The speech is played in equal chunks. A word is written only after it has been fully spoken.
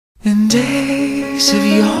Days of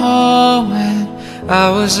yore when I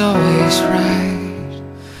was always right,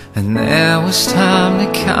 and there was time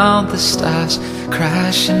to count the stars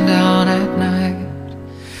crashing down at night.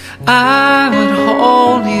 I would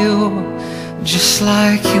hold you just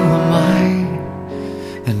like you were mine,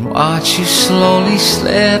 and watch you slowly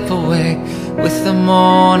slip away with the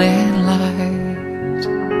morning light.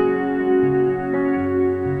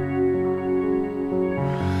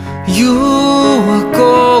 You were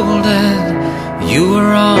golden, you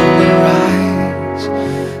were on the rise,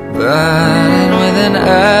 burning with an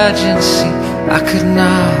urgency I could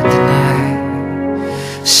not deny.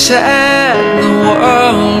 Said the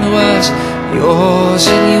world was yours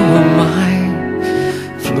and you were mine.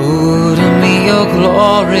 Flew to me your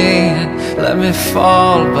glory and let me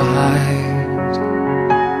fall behind.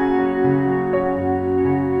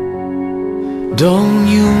 Don't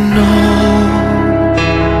you know,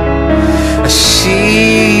 I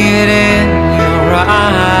see it in your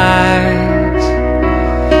eyes.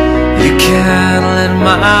 You can't let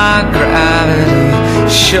my gravity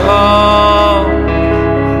show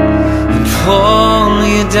and pull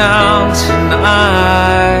you down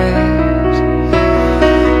tonight.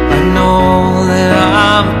 I know that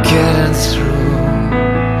I'm getting through.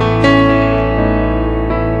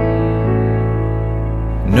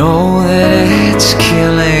 Know that it's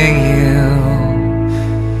killing